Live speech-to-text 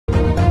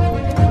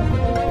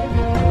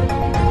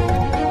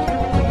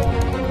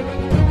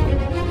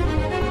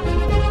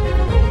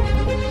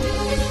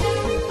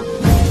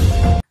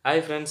Hi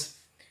friends,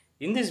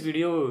 in this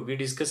video we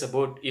discuss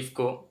about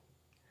Iffco,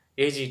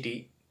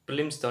 AGT,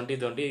 Prelims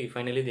 2020,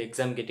 finally the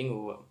exam getting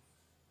over.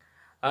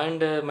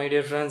 And my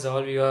dear friends,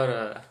 all you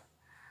are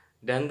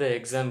done the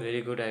exam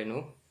very good, I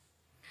know.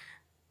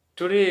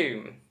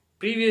 Today,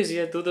 previous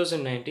year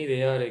 2019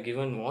 they are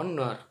given 1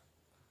 hour,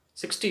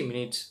 60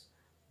 minutes.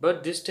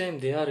 But this time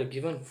they are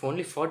given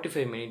only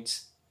 45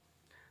 minutes.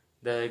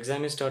 The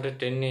exam is started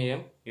 10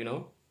 a.m.,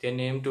 10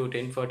 a.m. to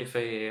 10:45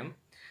 a.m.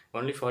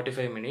 Only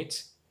 45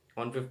 minutes,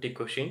 150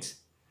 questions,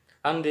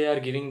 and they are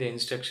giving the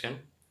instruction.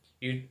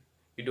 You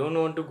you don't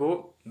want to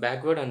go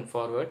backward and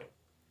forward.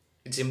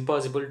 It's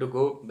impossible to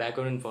go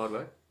backward and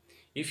forward.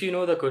 If you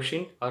know the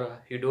question or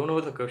you don't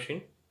know the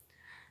question,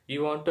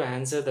 you want to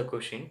answer the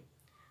question.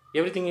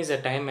 Everything is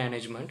a time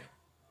management.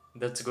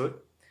 That's good.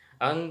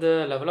 And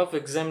the level of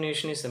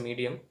examination is a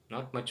medium,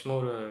 not much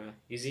more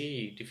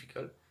easy,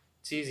 difficult.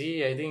 It's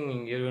easy. I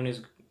think everyone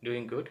is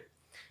doing good.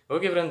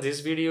 Okay, friends,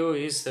 this video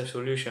is the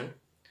solution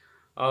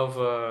of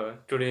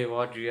today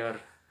what we are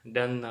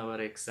done our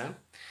exam.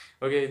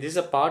 Okay, this is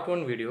a part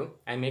 1 video.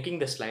 I'm making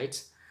the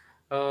slides.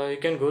 You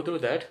can go through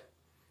that.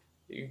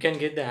 You can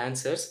get the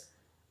answers.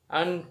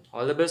 And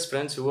all the best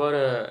friends who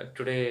are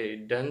today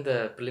done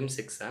the prelims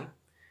exam.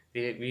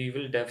 We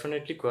will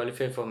definitely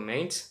qualify for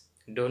mains.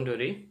 Don't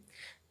worry.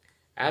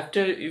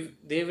 After, if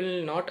they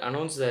will not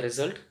announce the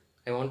result,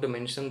 I want to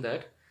mention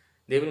that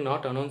they will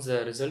not announce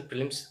the result,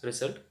 prelims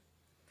result.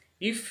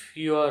 If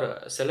you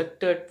are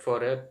selected for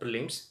a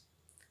prelims,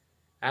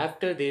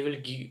 after they will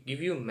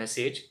give you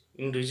message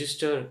in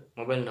register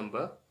mobile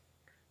number,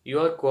 you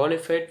are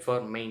qualified for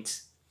mains.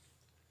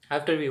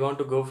 After we want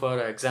to go for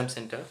exam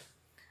center.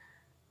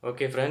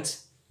 Okay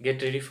friends,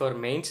 get ready for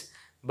mains.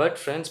 But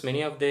friends,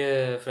 many of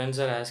the friends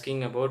are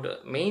asking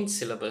about main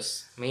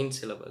syllabus.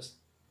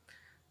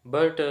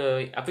 But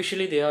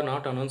officially they are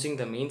not announcing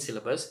the main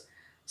syllabus.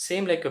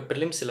 Same like a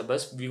prelim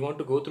syllabus, we want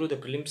to go through the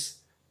prelim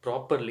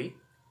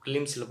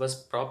syllabus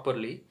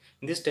properly.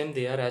 In this time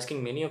they are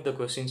asking many of the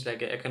questions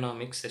like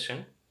economic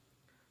session,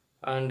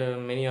 and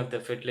many of the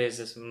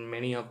fertilizers,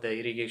 many of the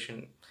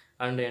irrigation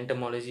and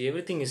entomology,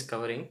 everything is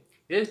covering.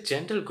 There is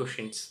general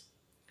questions,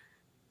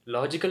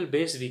 logical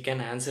base we can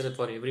answer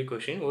for every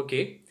question.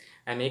 Okay,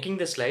 I'm making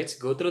the slides,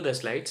 go through the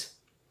slides,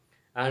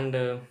 and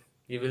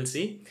you will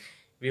see.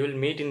 We will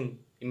meet in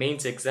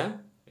mains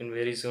exam in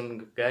very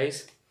soon,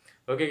 guys.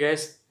 Okay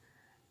guys,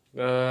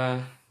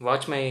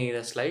 watch my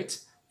the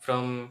slides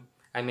from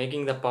I'm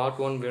making the part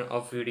 1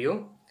 of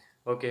video.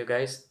 Okay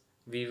guys,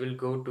 we will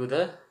go to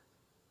the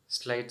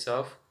slides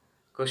of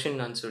question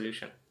and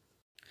solution.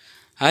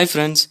 Hi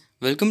friends,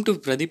 welcome to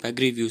Pradheep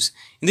Agri Views.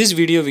 In this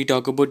video we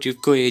talk about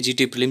Iffco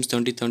AGT Prelims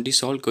 2020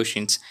 solved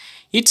questions.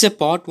 It's a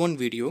part 1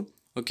 video.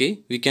 Okay,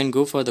 we can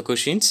go for the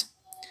questions.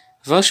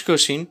 First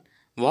question,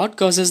 what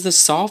causes the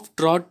soft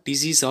rot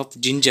disease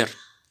of ginger?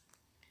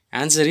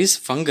 Answer is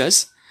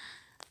fungus.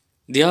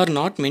 They are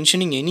not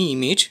mentioning any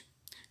image.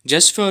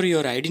 Just for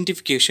your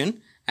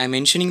identification, I am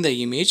mentioning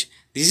the image.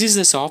 This is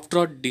the soft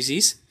rot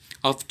disease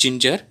of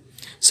ginger.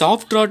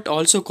 Soft rot,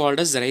 also called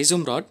as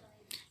rhizome rot,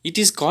 it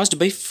is caused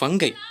by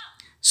fungi.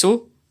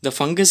 So the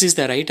fungus is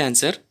the right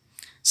answer.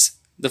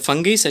 The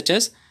fungi such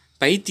as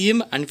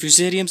Pythium and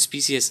Fusarium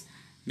species.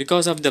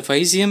 Because of the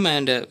Pythium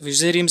and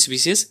Fusarium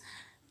species,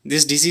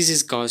 this disease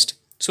is caused.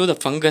 So the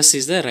fungus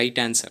is the right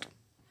answer.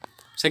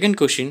 Second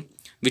question,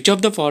 which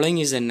of the following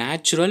is a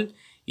natural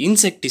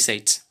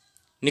insecticides?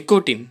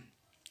 Nicotine,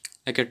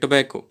 like a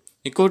tobacco.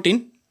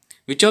 Nicotine,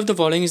 which of the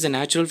following is the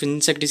natural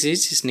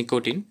insecticides is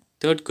nicotine?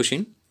 Third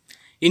question,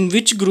 in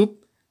which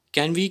group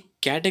can we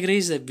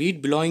categorize a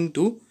weed belonging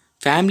to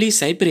family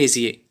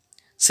cyperaceae?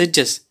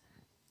 Sedges.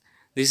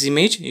 This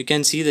image, you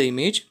can see the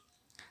image,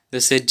 the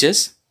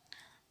sedges.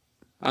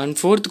 And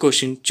fourth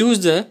question, choose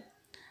the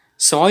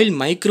soil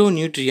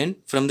micronutrient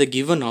from the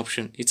given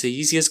option. It's the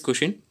easiest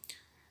question.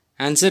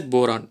 Answer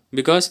boron,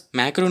 because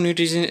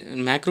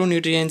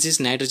macronutrients is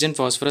nitrogen,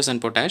 phosphorus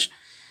and potash,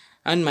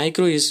 and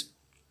micro is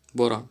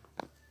boron.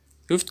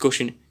 Fifth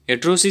question,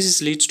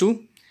 heterosis leads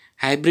to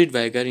hybrid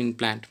vigor in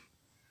plant.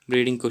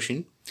 Breeding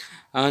question.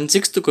 And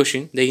sixth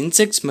question, the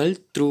insect smell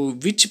through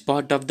which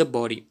part of the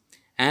body?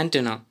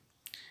 Antenna.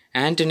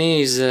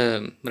 Antennae is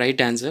the right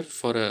answer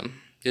for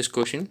this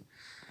question.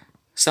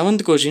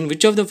 Seventh question,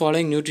 which of the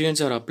following nutrients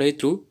are applied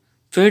through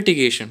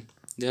fertigation?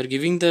 They are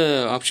giving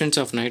the options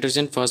of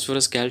nitrogen,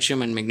 phosphorus,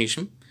 calcium and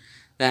magnesium.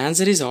 The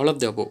answer is all of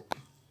the above.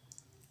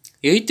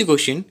 Eighth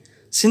question,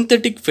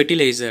 synthetic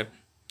fertilizer.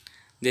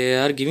 They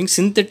are giving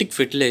synthetic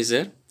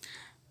fertilizer.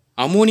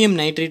 Ammonium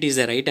nitrate is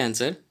the right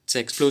answer. It's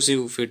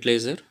explosive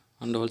fertilizer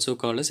and also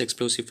called as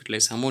explosive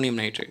fertilizer, ammonium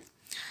nitrate.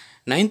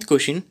 Ninth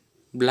question,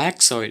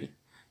 black soil.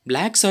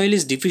 Black soil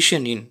is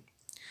deficient in.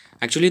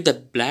 Actually, the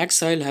black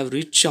soil have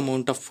rich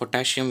amount of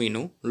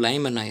potassium,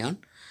 lime and iron.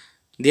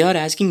 They are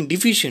asking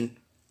deficient.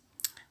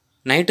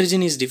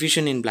 Nitrogen is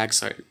deficient in black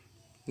soil.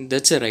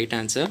 That's the right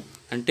answer.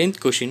 And 10th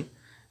question,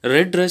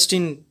 red rust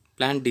in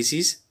plant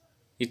disease,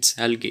 it's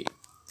algae.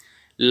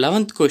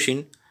 11th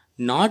question,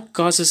 not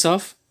causes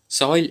of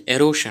soil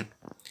erosion.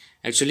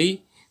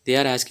 Actually, They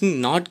are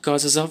asking not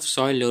causes of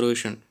soil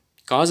erosion.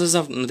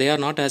 They are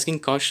not asking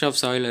cause of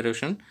soil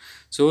erosion.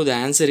 So the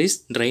answer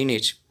is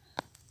drainage.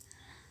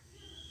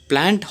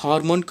 Plant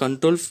hormone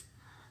control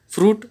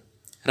fruit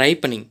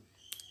ripening.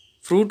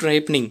 Fruit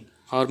ripening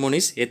hormone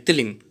is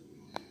ethylene.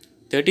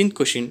 13th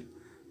question.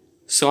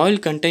 Soil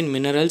contain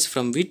minerals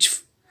from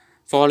which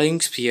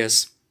following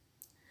spheres?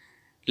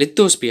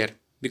 Lithosphere,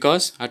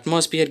 because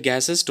atmosphere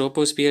gases,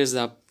 troposphere is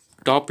the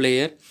top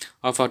layer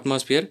of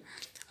atmosphere,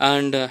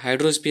 and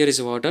hydrosphere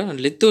is water, and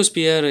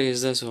lithosphere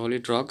is the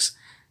solid rocks.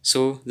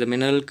 So the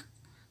mineral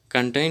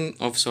content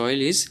of soil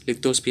is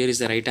lithosphere is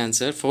the right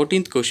answer.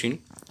 14th question.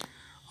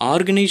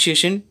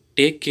 Organization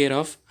take care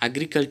of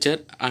agriculture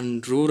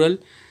and rural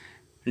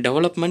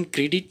development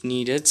credit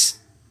needs.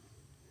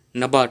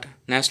 NABARD,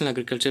 National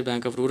Agriculture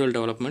Bank of Rural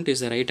Development, is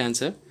the right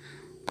answer.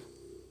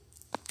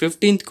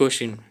 15th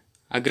question.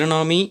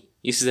 Agronomy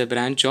is the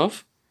branch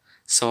of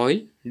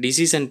soil,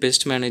 disease and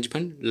pest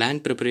management,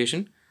 land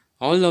preparation,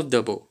 all of the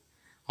above.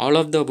 All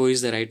of the above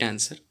is the right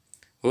answer.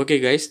 Okay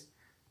guys,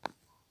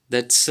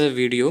 that's a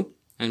video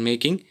I'm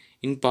making.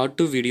 In part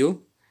 2 video,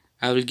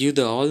 I will give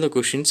all the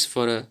questions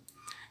for a.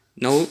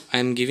 Now I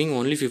am giving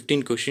only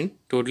 15 questions.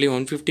 Totally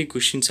 150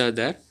 questions are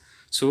there.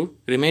 So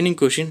remaining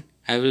question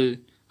I will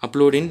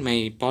upload in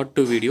my part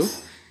 2 video.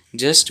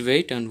 Just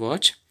wait and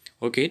watch.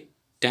 Okay,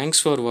 thanks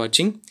for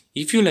watching.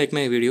 If you like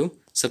my video,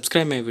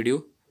 subscribe my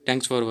video.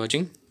 Thanks for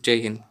watching.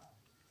 Jai Hind.